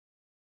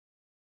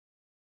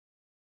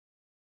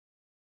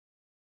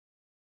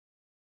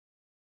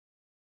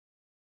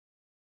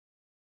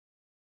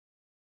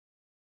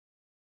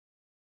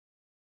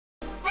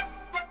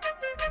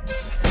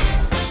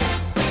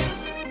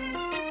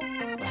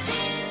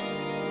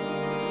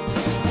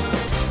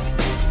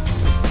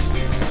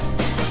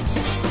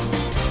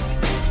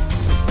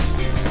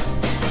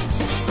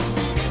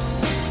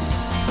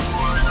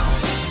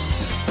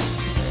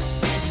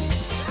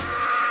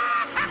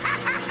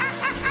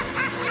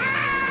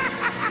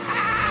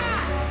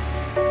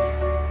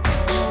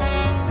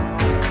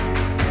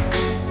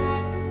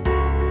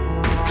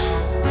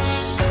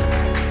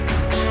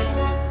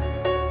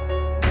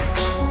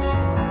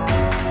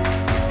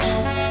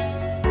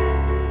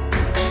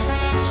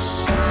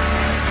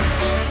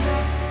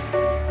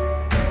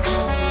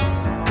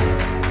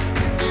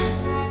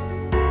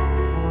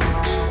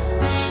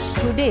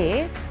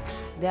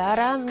there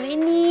are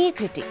many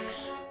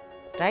critics,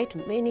 right?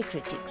 Many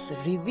critics,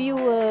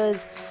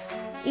 reviewers,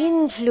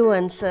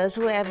 influencers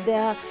who have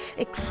their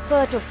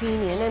expert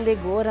opinion and they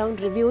go around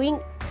reviewing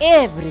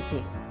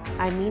everything.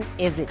 I mean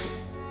everything.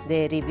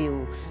 They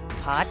review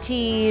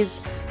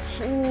parties,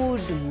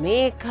 food,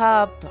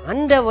 makeup,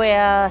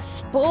 underwear,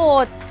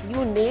 sports,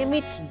 you name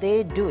it,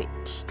 they do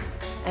it.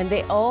 And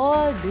they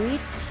all do it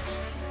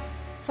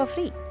for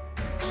free.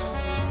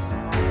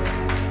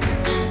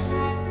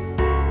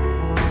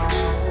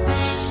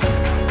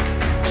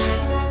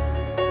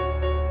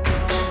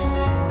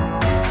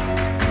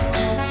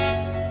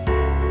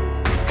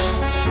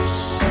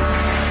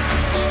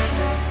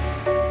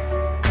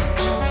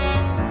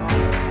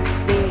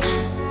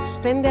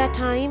 Spend their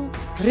time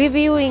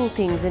reviewing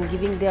things and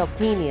giving their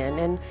opinion,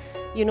 and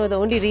you know the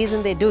only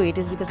reason they do it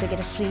is because they get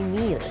a free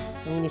meal.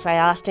 I mean, if I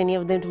asked any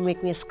of them to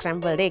make me a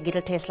scrambled egg,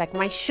 it'll taste like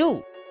my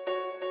shoe.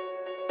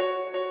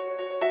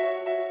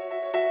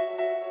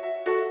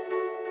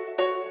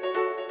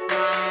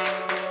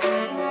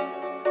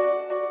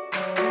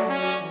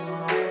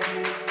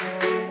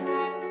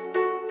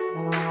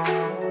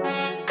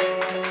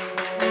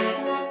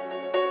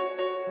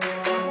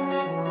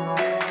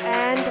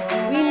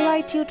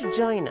 You to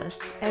join us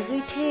as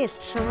we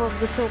taste some of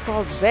the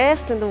so-called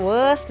best and the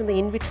worst and the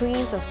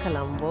in-betweens of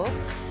Colombo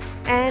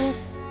and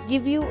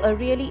give you a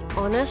really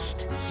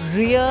honest,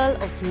 real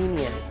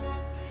opinion.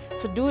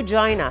 So do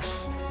join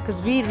us,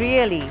 because we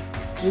really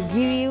will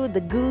give you the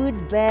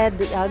good, bad,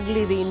 the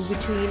ugly, the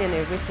in-between and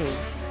everything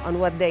on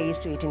what there is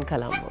to eat in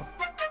Colombo.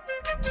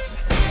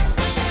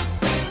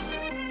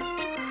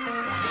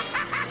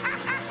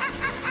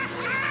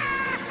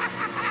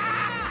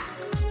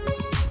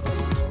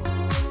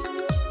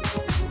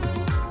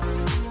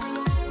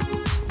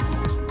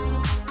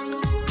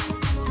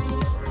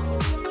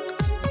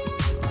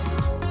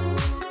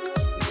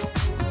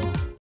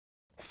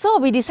 So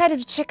we decided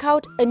to check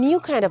out a new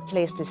kind of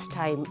place this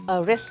time,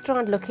 a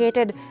restaurant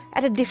located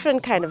at a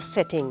different kind of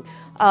setting,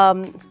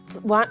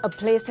 a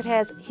place that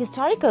has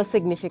historical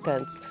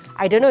significance.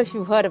 I don't know if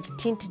you've heard of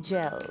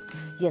Tintagel.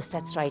 Yes,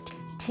 that's right,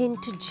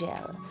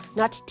 Tintagel,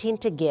 not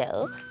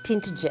Tintagel,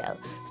 Tintagel.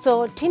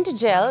 So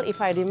Tintagel, if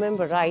I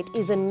remember right,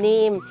 is a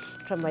name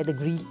from either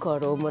Greek or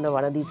Roman or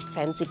one of these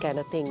fancy kind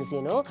of things,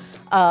 you know.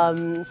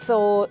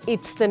 So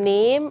it's the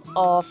name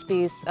of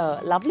this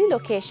lovely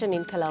location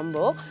in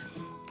Colombo.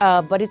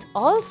 But it's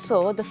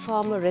also the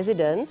former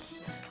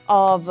residence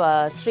of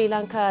Sri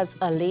Lanka's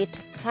late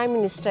Prime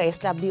Minister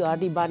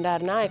S.W.R.D.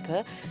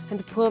 Bandaranaike, and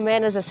the poor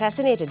man was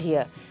assassinated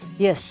here.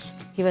 Yes,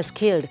 he was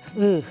killed.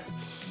 Ugh.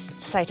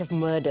 Site of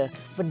murder,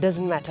 but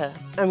doesn't matter.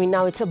 I mean,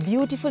 now it's a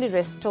beautifully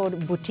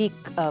restored boutique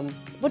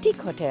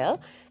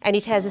hotel, and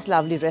it has this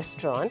lovely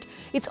restaurant.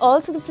 It's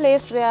also the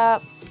place where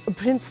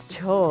Prince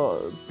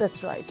Charles,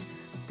 that's right,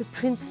 the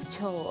Prince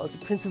Charles,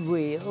 Prince of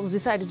Wales,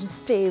 decided to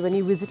stay when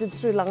he visited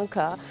Sri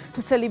Lanka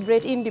to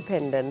celebrate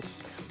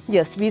independence.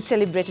 Yes, we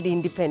celebrated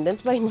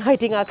independence by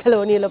inviting our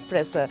colonial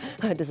oppressor.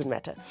 It doesn't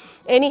matter.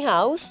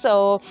 Anyhow,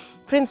 so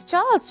Prince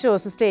Charles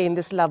chose to stay in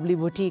this lovely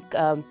boutique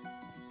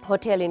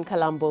hotel in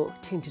Colombo,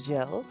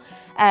 Tintagel.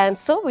 And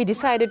so we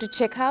decided to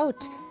check out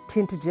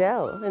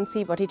Tintagel and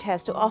see what it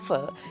has to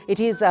offer. It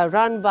is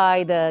run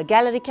by the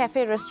Gallery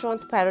Cafe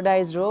Restaurants,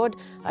 Paradise Road,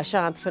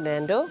 Ashant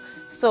Fernando.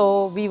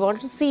 So we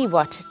wanted to see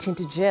what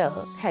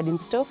Tintagel had in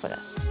store for us.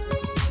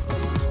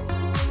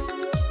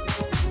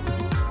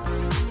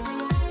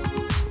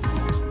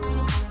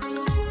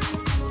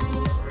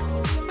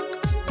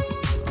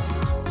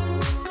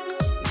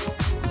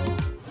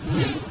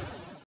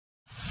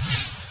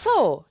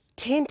 So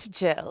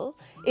Tintagel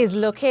is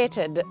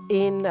located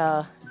in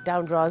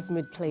down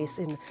Rosmid Place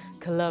in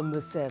Colombo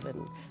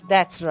 7.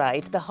 That's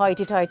right, the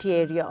hoity-toity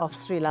area of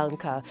Sri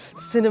Lanka,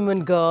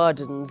 Cinnamon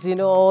Gardens, you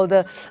know,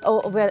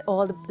 where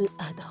all the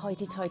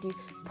hoity-toity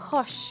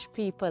posh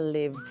people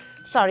live.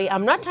 Sorry,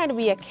 I'm not trying to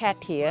be a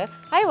cat here.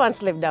 I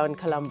once lived down in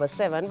Colombo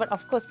 7, but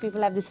of course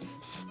people have this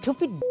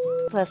stupid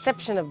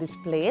perception of this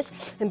place,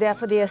 and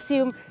therefore they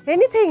assume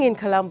anything in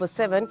Colombo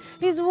 7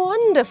 is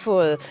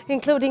wonderful,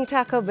 including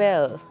Taco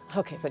Bell.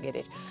 Okay, forget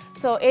it.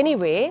 So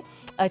anyway,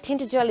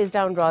 Tintagel is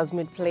down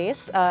Rosmid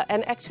Place,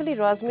 and actually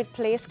Rosmid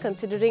Place,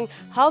 considering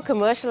how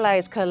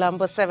commercialized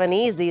Colombo 7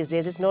 is these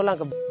days, it's no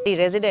longer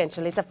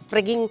residential, it's a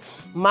frigging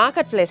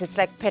marketplace. It's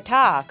like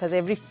Petar, because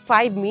every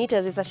 5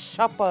 meters is a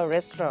shop or a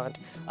restaurant.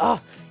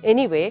 Oh,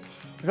 anyway,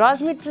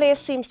 Rosmid Place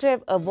seems to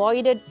have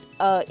avoided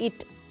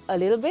it a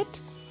little bit.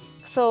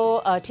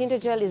 So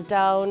Tintagel is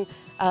down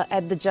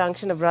at the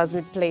junction of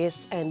Rosmid Place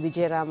and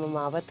Vijayarama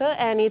Mawatha,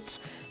 and it's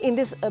in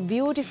this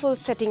beautiful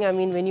setting. I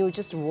mean, when you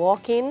just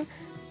walk in,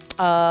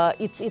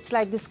 it's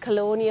like this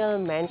colonial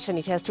mansion.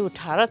 It has 2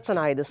 turrets on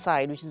either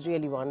side, which is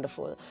really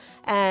wonderful.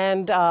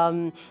 And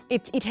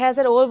it has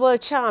an old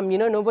world charm, you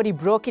know, nobody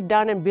broke it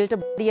down and built a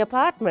bloody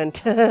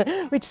apartment,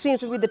 which seems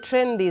to be the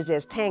trend these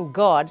days. Thank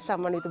God,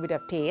 someone with a bit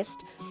of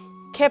taste.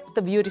 kept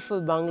the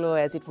beautiful bungalow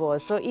as it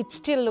was. So it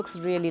still looks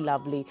really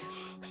lovely.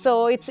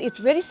 So it's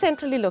very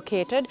centrally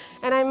located,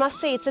 and I must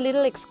say it's a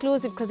little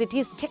exclusive because it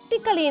is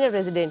technically in a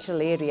residential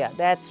area.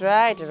 That's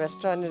right, a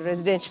restaurant in a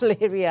residential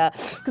area,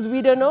 because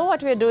we don't know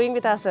what we're doing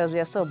with ourselves. We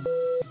are so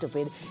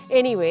stupid.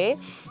 Anyway,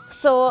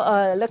 so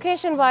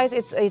location-wise,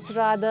 it's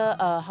rather,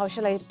 how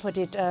shall I put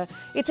it?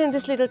 It's in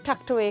this little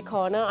tucked-away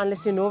corner.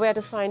 Unless you know where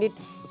to find it,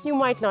 you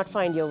might not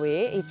find your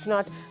way. It's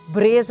not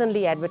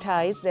brazenly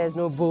advertised. There's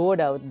no board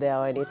out there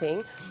or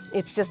anything.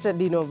 It's just a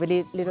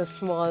very little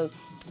small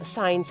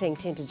sign saying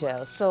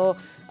Tintagel. So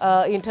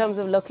in terms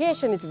of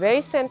location, it's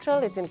very central.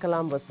 It's in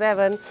Colombo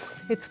 7.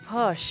 It's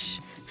posh.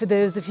 For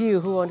those of you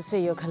who want to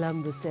say you're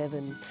Colombo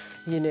 7,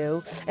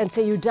 and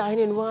say you dine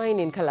and wine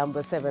in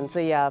Colombo 7. So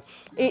yeah,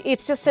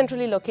 it's just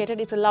centrally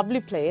located. It's a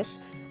lovely place,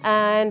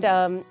 and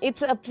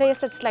it's a place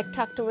that's like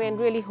tucked away and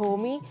really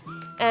homey.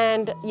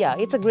 And yeah,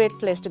 it's a great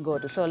place to go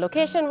to. So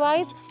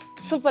location-wise,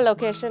 super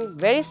location,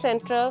 very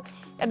central.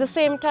 At the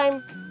same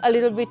time, a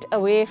little bit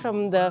away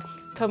from the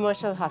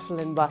commercial hustle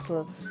and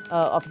bustle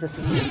of the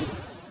city.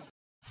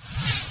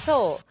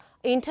 So,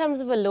 in terms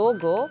of a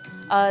logo,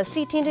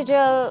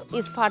 Tintagel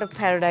is part of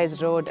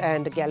Paradise Road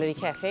and Gallery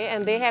Cafe,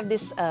 and they have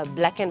this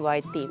black and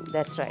white theme.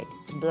 That's right,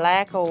 it's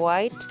black or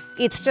white.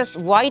 It's just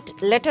white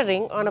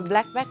lettering on a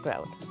black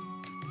background.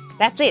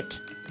 That's it.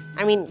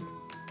 I mean,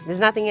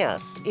 there's nothing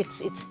else.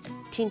 It's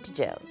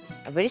Tintagel,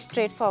 a very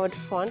straightforward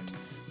font,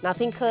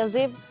 nothing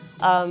cursive,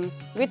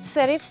 with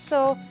serifs.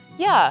 So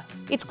yeah,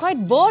 it's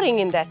quite boring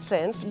in that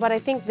sense, but I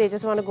think they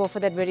just want to go for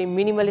that very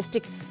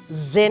minimalistic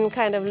Zen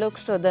kind of look.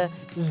 So the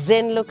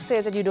Zen look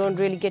says that you don't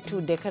really get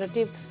too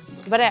decorative.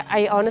 But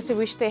I honestly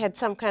wish they had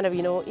some kind of,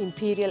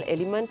 imperial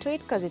element to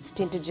it, because it's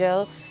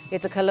Tintagel.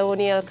 It's a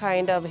colonial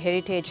kind of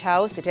heritage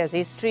house. It has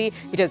history.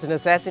 It has an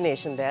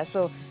assassination there.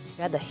 So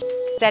yeah,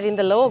 that in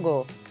the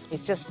logo.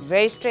 It's just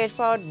very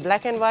straightforward,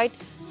 black and white.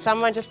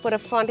 Someone just put a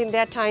font in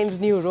there, Times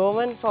New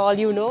Roman, for all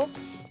you know.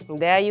 And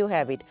there you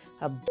have it,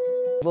 a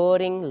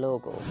boring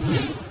logo.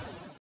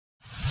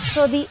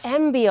 So the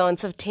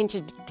ambience of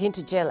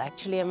Tintagel,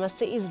 actually, I must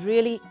say, is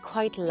really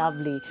quite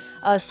lovely.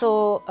 It's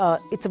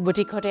a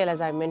boutique hotel,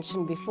 as I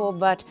mentioned before,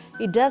 but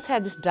it does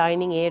have this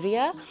dining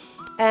area.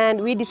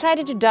 And we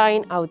decided to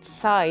dine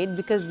outside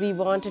because we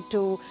wanted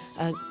to,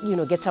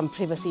 get some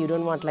privacy. You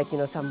don't want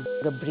some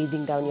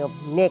breathing down your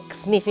neck,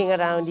 sniffing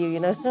around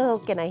you,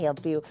 oh, can I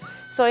help you?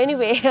 So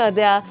anyway,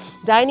 their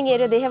dining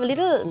area, they have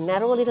a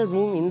narrow little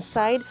room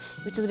inside,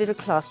 which is a little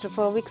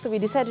claustrophobic. So we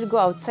decided to go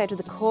outside to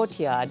the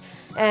courtyard.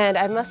 And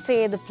I must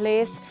say, the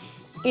place,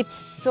 it's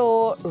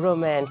so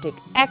romantic.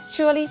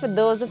 Actually, for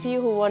those of you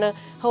who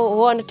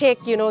want to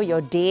take,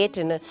 your date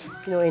and,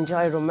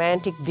 enjoy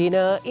romantic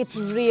dinner, it's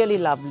really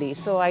lovely.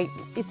 So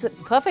it's a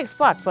perfect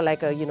spot for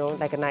like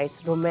a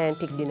nice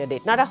romantic dinner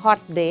date. Not a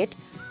hot date,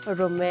 a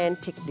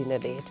romantic dinner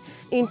date.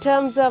 In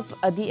terms of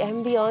the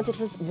ambience, it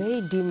was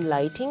very dim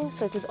lighting.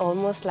 So it was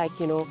almost like,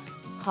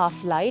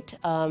 half light.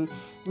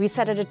 We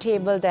sat at a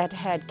table that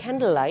had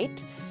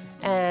candlelight,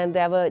 and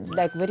there were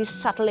like very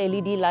subtle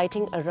LED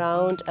lighting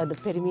around the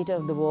perimeter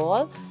of the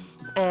wall,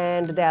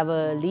 and there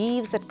were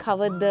leaves that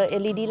covered the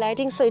LED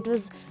lighting. So it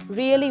was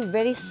really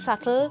very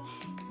subtle,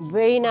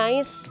 very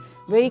nice,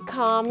 very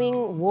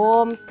calming,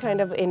 warm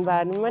kind of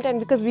environment. And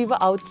because we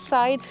were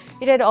outside,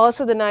 it had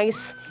also the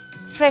nice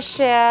fresh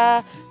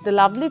air, the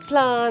lovely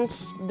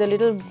plants, the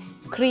little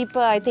creeper.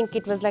 I think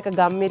it was like a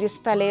gum-miris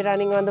palette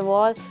running on the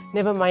wall.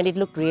 Never mind, it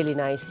looked really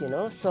nice,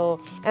 So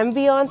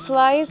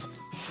ambience-wise,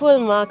 full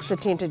marks for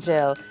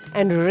Tintagel,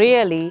 and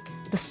really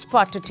the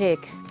spot to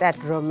take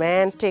that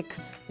romantic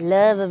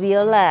love of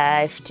your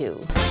life to.